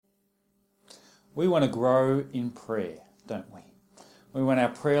We want to grow in prayer, don't we? We want our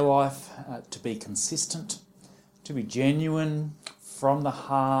prayer life to be consistent, to be genuine, from the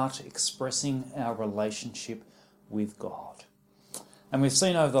heart, expressing our relationship with God. And we've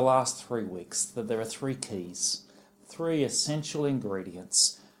seen over the last 3 weeks that there are 3 keys, 3 essential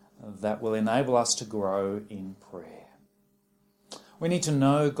ingredients that will enable us to grow in prayer. We need to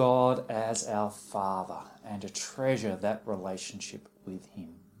know God as our Father and to treasure that relationship with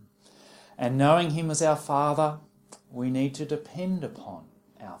Him. And knowing Him as our Father, we need to depend upon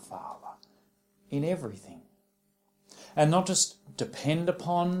our Father in everything. And not just depend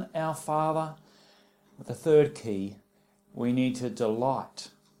upon our Father, but the 3rd key, we need to delight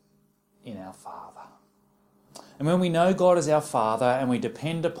in our Father. And when we know God as our Father and we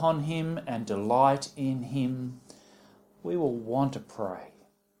depend upon Him and delight in Him, we will want to pray.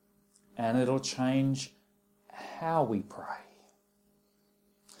 And it'll change how we pray.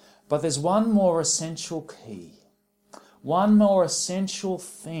 But there's one more essential key, one more essential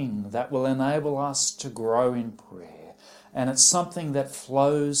thing that will enable us to grow in prayer. And it's something that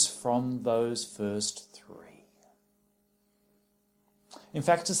flows from those first 3. In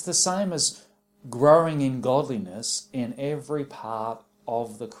fact, it's the same as growing in godliness in every part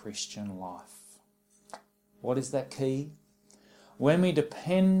of the Christian life. What is that key? When we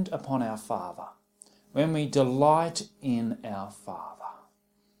depend upon our Father, when we delight in our Father,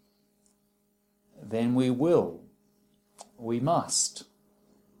 then we must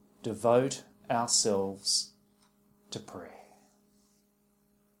devote ourselves to prayer.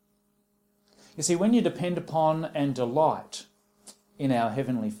 You see, when you depend upon and delight in our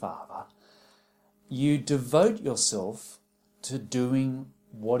Heavenly Father, you devote yourself to doing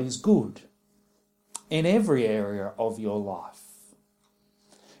what is good in every area of your life.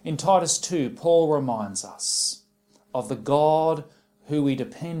 In Titus 2, Paul reminds us of the God who we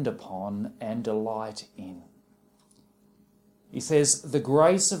depend upon and delight in. He says, "The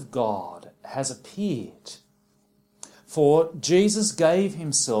grace of God has appeared, for Jesus gave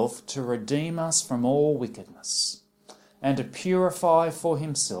Himself to redeem us from all wickedness and to purify for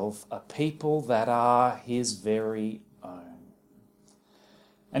Himself a people that are His very own."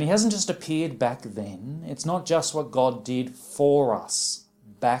 And He hasn't just appeared back then. It's not just what God did for us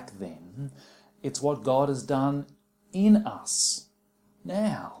back then. It's what God has done in us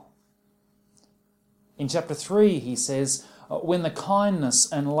now. In chapter 3, he says, "When the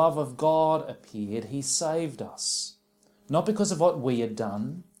kindness and love of God appeared, He saved us, not because of what we had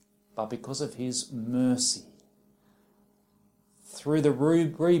done, but because of His mercy. Through the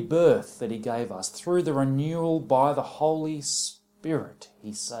rebirth that He gave us, through the renewal by the Holy Spirit,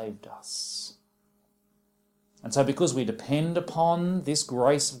 He saved us." And so because we depend upon this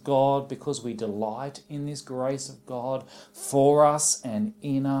grace of God, because we delight in this grace of God for us and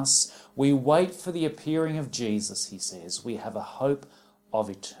in us, we wait for the appearing of Jesus, he says. We have a hope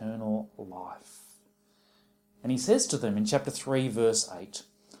of eternal life. And he says to them in chapter 3, verse 8,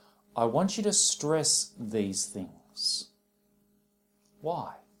 "I want you to stress these things."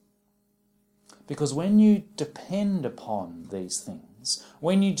 Why? Because when you depend upon these things,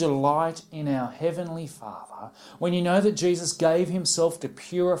 when you delight in our Heavenly Father, when you know that Jesus gave Himself to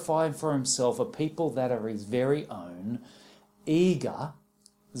purify for Himself a people that are His very own, eager,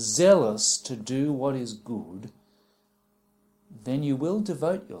 zealous to do what is good, then you will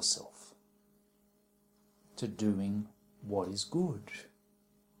devote yourself to doing what is good.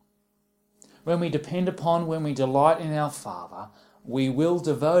 When we depend upon, when we delight in our Father, we will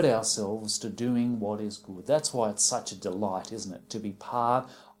devote ourselves to doing what is good. That's why it's such a delight, isn't it, to be part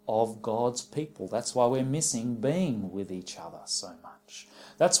of God's people. That's why we're missing being with each other so much.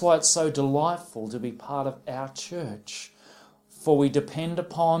 That's why it's so delightful to be part of our church. For we depend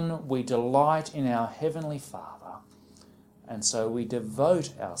upon, we delight in our Heavenly Father, and so we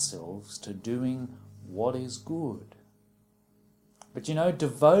devote ourselves to doing what is good. But you know,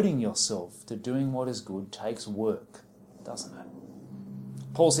 devoting yourself to doing what is good takes work, doesn't it?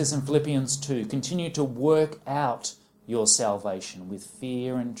 Paul says in Philippians 2, "Continue to work out your salvation with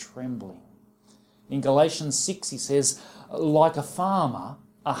fear and trembling." In Galatians 6, he says, "Like a farmer,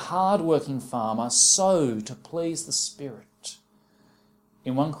 a hard-working farmer, sow to please the Spirit."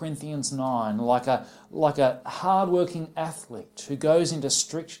 In 1 Corinthians 9, like a hard-working athlete who goes into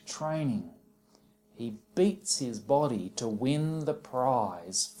strict training, he beats his body to win the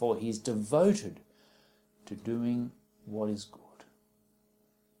prize, for he's devoted to doing what is good.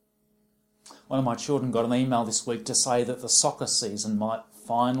 One of my children got an email this week to say that the soccer season might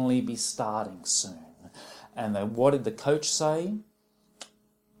finally be starting soon. And what did the coach say?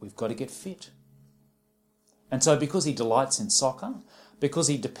 We've got to get fit. And so because he delights in soccer, because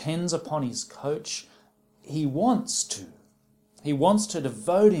he depends upon his coach, he wants to. He wants to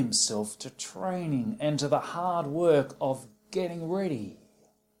devote himself to training and to the hard work of getting ready.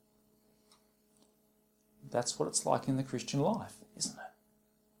 That's what it's like in the Christian life, isn't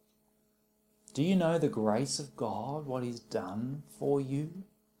it? Do you know the grace of God, what he's done for you?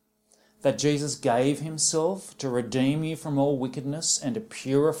 That Jesus gave himself to redeem you from all wickedness and to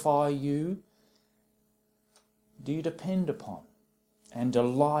purify you? Do you depend upon and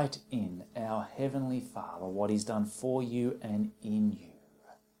delight in our Heavenly Father, what he's done for you and in you?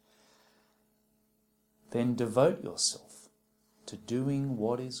 Then devote yourself to doing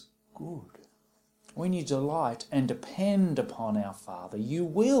what is good. When you delight and depend upon our Father, you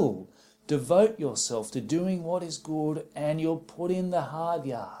will devote yourself to doing what is good, and you'll put in the hard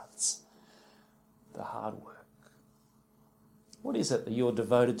yards, the hard work. What is it that you're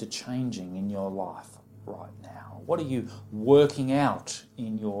devoted to changing in your life right now? What are you working out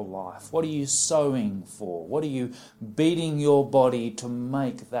in your life? What are you sowing for? What are you beating your body to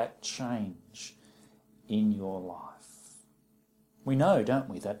make that change in your life? We know, don't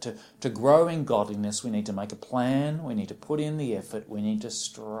we, that to grow in godliness we need to make a plan, we need to put in the effort, we need to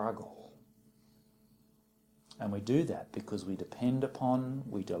struggle. And we do that because we depend upon,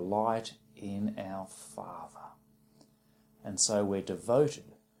 we delight in our Father. And so we're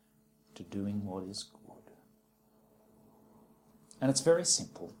devoted to doing what is good. And it's very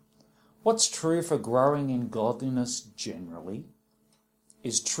simple. What's true for growing in godliness generally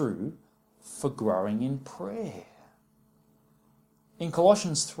is true for growing in prayer. In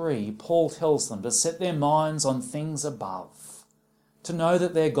Colossians 3, Paul tells them to set their minds on things above, to know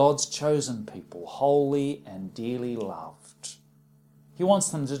that they're God's chosen people, holy and dearly loved. He wants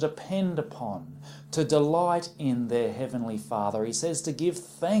them to depend upon, to delight in their Heavenly Father. He says to give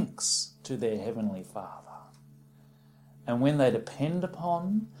thanks to their Heavenly Father. And when they depend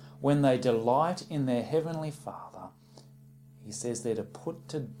upon, when they delight in their Heavenly Father, he says they're to put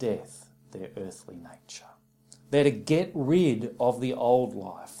to death their earthly nature. They're to get rid of the old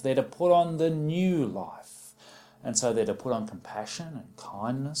life. They're to put on the new life. And so they're to put on compassion and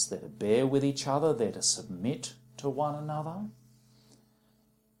kindness. They're to bear with each other. They're to submit to one another.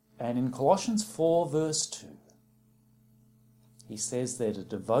 And in Colossians 4 verse 2, he says they're to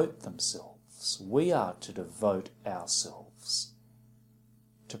devote themselves. We are to devote ourselves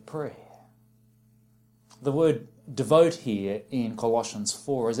to prayer. The word devote here in Colossians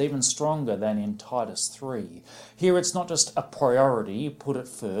 4 is even stronger than in Titus 3. Here it's not just a priority, put it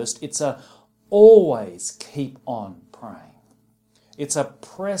first, it's a always keep on praying. It's a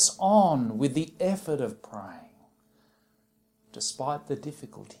press on with the effort of praying, despite the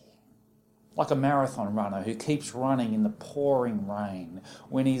difficulty. Like a marathon runner who keeps running in the pouring rain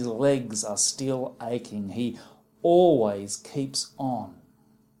when his legs are still aching, he always keeps on.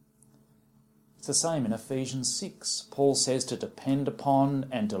 It's the same in Ephesians 6. Paul says to depend upon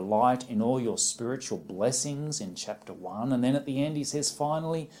and delight in all your spiritual blessings in chapter 1. And then at the end he says,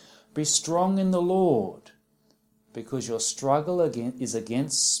 finally, be strong in the Lord, because your struggle is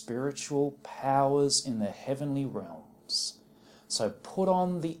against spiritual powers in the heavenly realms. So put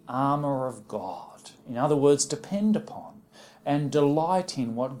on the armour of God. In other words, depend upon and delight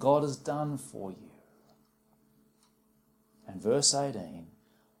in what God has done for you. And verse 18,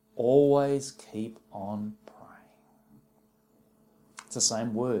 always keep on praying. It's the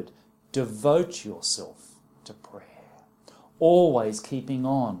same word. Devote yourself to prayer. Always keeping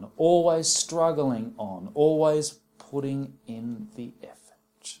on, always struggling on, always putting in the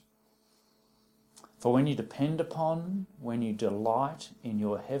effort. For when you depend upon, when you delight in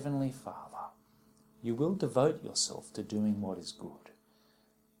your Heavenly Father, you will devote yourself to doing what is good.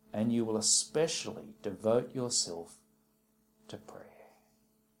 And you will especially devote yourself to prayer.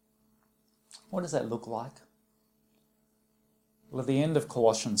 What does that look like? Well, at the end of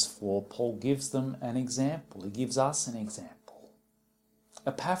Colossians 4, Paul gives them an example. He gives us an example.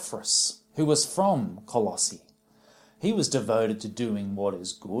 Epaphras, who was from Colossae, he was devoted to doing what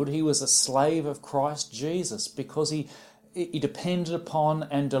is good. He was a slave of Christ Jesus because he depended upon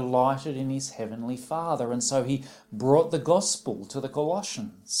and delighted in his Heavenly Father. And so he brought the gospel to the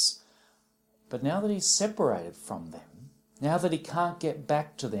Colossians. But now that he's separated from them, now that he can't get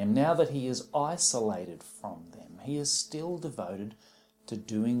back to them, now that he is isolated from them, he is still devoted to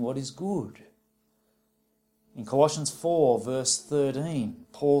doing what is good. In Colossians 4 verse 13,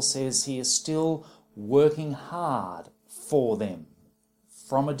 Paul says he is still working hard for them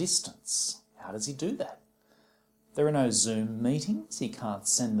from a distance. How does he do that? There are no Zoom meetings. He can't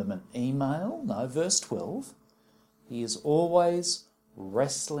send them an email. No, verse 12, he is always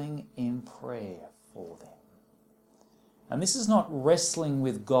wrestling in prayer for them. And this is not wrestling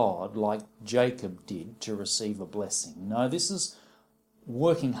with God like Jacob did to receive a blessing. No, this is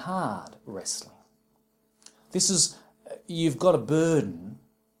working hard wrestling. This is, you've got a burden,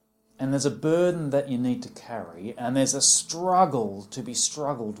 and there's a burden that you need to carry, and there's a struggle to be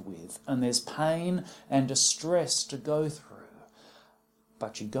struggled with, and there's pain and distress to go through.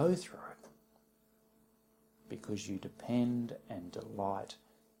 But you go through it because you depend and delight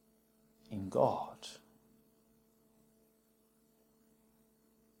in God.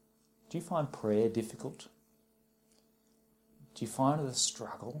 Do you find prayer difficult? Do you find it a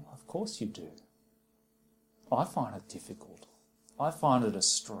struggle? Of course you do. I find it difficult. I find it a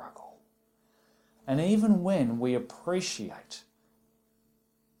struggle. And even when we appreciate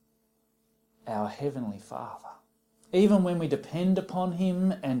our Heavenly Father, even when we depend upon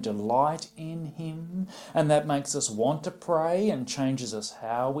Him and delight in Him, and that makes us want to pray and changes us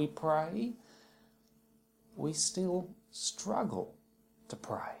how we pray, we still struggle to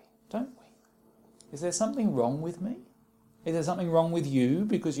pray, don't we? Is there something wrong with me? Is there something wrong with you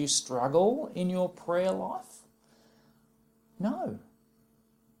because you struggle in your prayer life? No.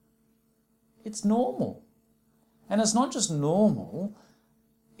 It's normal. And it's not just normal,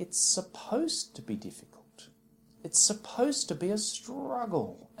 it's supposed to be difficult. It's supposed to be a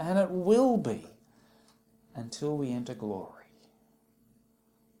struggle, and it will be until we enter glory.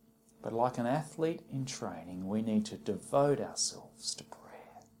 But like an athlete in training, we need to devote ourselves to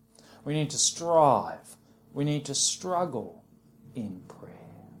prayer. We need to strive. We need to struggle in prayer.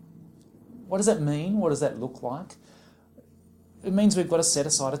 What does that mean? What does that look like? It means we've got to set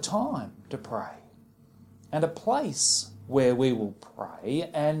aside a time to pray and a place where we will pray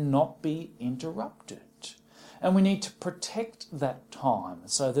and not be interrupted. And we need to protect that time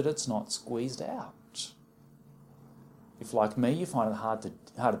so that it's not squeezed out. If, like me, you find it hard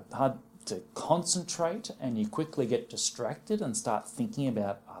to concentrate and you quickly get distracted and start thinking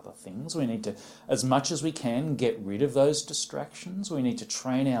about other things, we need to, as much as we can, get rid of those distractions. We need to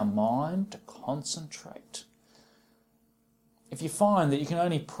train our mind to concentrate. If you find that you can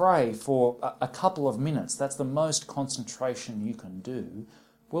only pray for a couple of minutes, that's the most concentration you can do,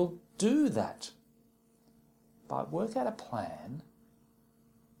 well, do that. But work out a plan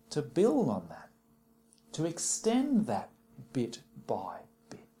to build on that, to extend that bit by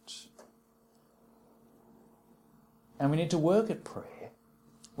bit. And we need to work at prayer.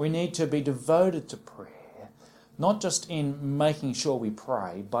 We need to be devoted to prayer, not just in making sure we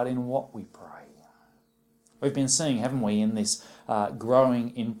pray, but in what we pray. We've been seeing, haven't we, in this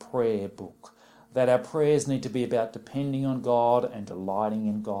Growing in Prayer book, that our prayers need to be about depending on God and delighting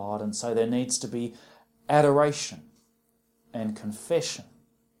in God, and so there needs to be adoration and confession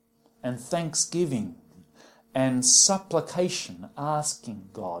and thanksgiving and supplication, asking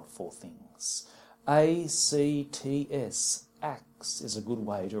God for things. ACTS, acts, is a good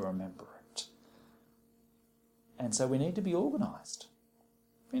way to remember it. And so we need to be organised.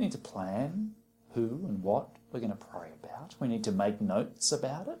 We need to plan who and what we're going to pray about. We need to make notes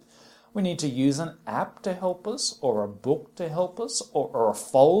about it. We need to use an app to help us, or a book to help us, or a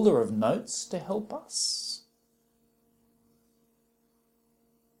folder of notes to help us.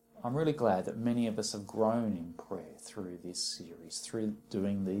 I'm really glad that many of us have grown in prayer through this series, through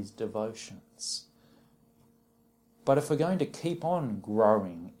doing these devotions. But if we're going to keep on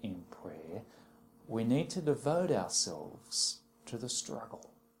growing in prayer, we need to devote ourselves to the struggle.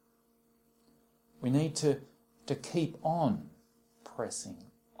 We need to keep on pressing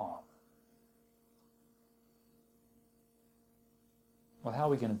on. Well, how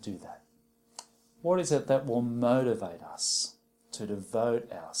are we going to do that? What is it that will motivate us to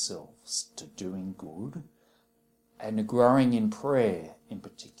devote ourselves to doing good and growing in prayer in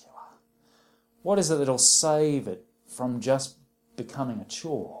particular? What is it that'll save it from just becoming a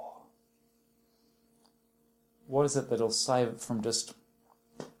chore? What is it that'll save it from just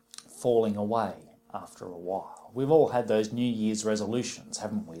falling away after a while? We've all had those New Year's resolutions,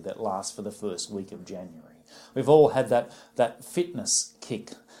 haven't we, that last for the first week of January. We've all had that fitness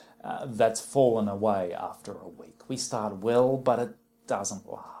kick that's fallen away after a week. We start well, but it doesn't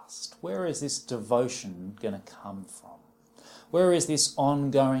last. Where is this devotion going to come from? Where is this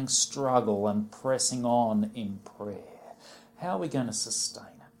ongoing struggle and pressing on in prayer? How are we going to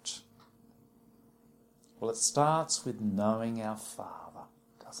sustain it? Well, it starts with knowing our Father,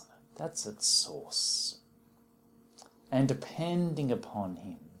 doesn't it? That's its source. And depending upon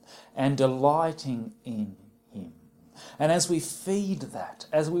Him and delighting in Him. And as we feed that,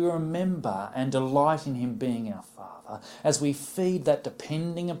 as we remember and delight in Him being our Father, as we feed that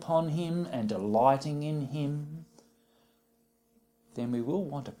depending upon Him and delighting in Him, then we will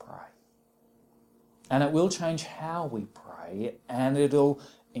want to pray. And it will change how we pray, and it'll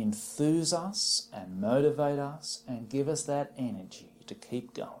enthuse us and motivate us and give us that energy to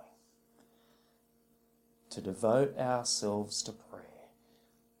keep going, to devote ourselves to prayer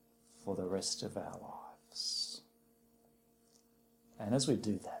for the rest of our lives. And as we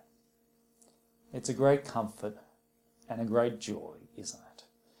do that, it's a great comfort and a great joy, isn't it?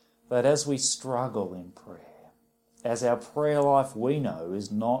 That as we struggle in prayer, as our prayer life we know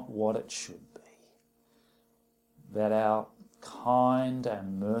is not what it should be, that our kind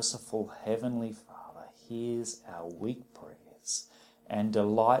and merciful Heavenly Father hears our weak prayers and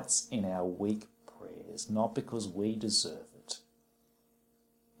delights in our weak prayers, not because we deserve it,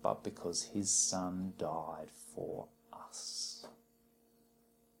 but because his Son died for us.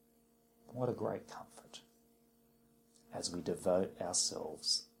 What a great comfort as we devote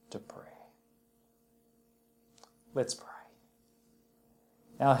ourselves to prayer. Let's pray.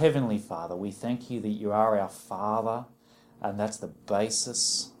 Our Heavenly Father, we thank you that you are our Father, and that's the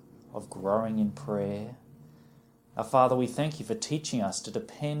basis of growing in prayer. Our Father, we thank you for teaching us to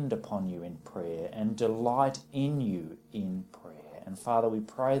depend upon you in prayer and delight in you in prayer. And Father, we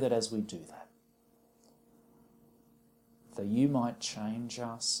pray that as we do that, that you might change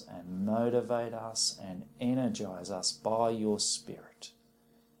us and motivate us and energize us by your Spirit,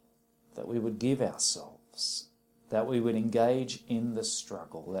 that we would give ourselves, that we would engage in the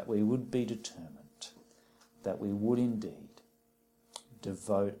struggle, that we would be determined, that we would indeed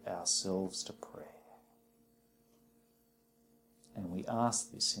devote ourselves to prayer. And we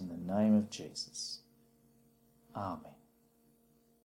ask this in the name of Jesus. Amen.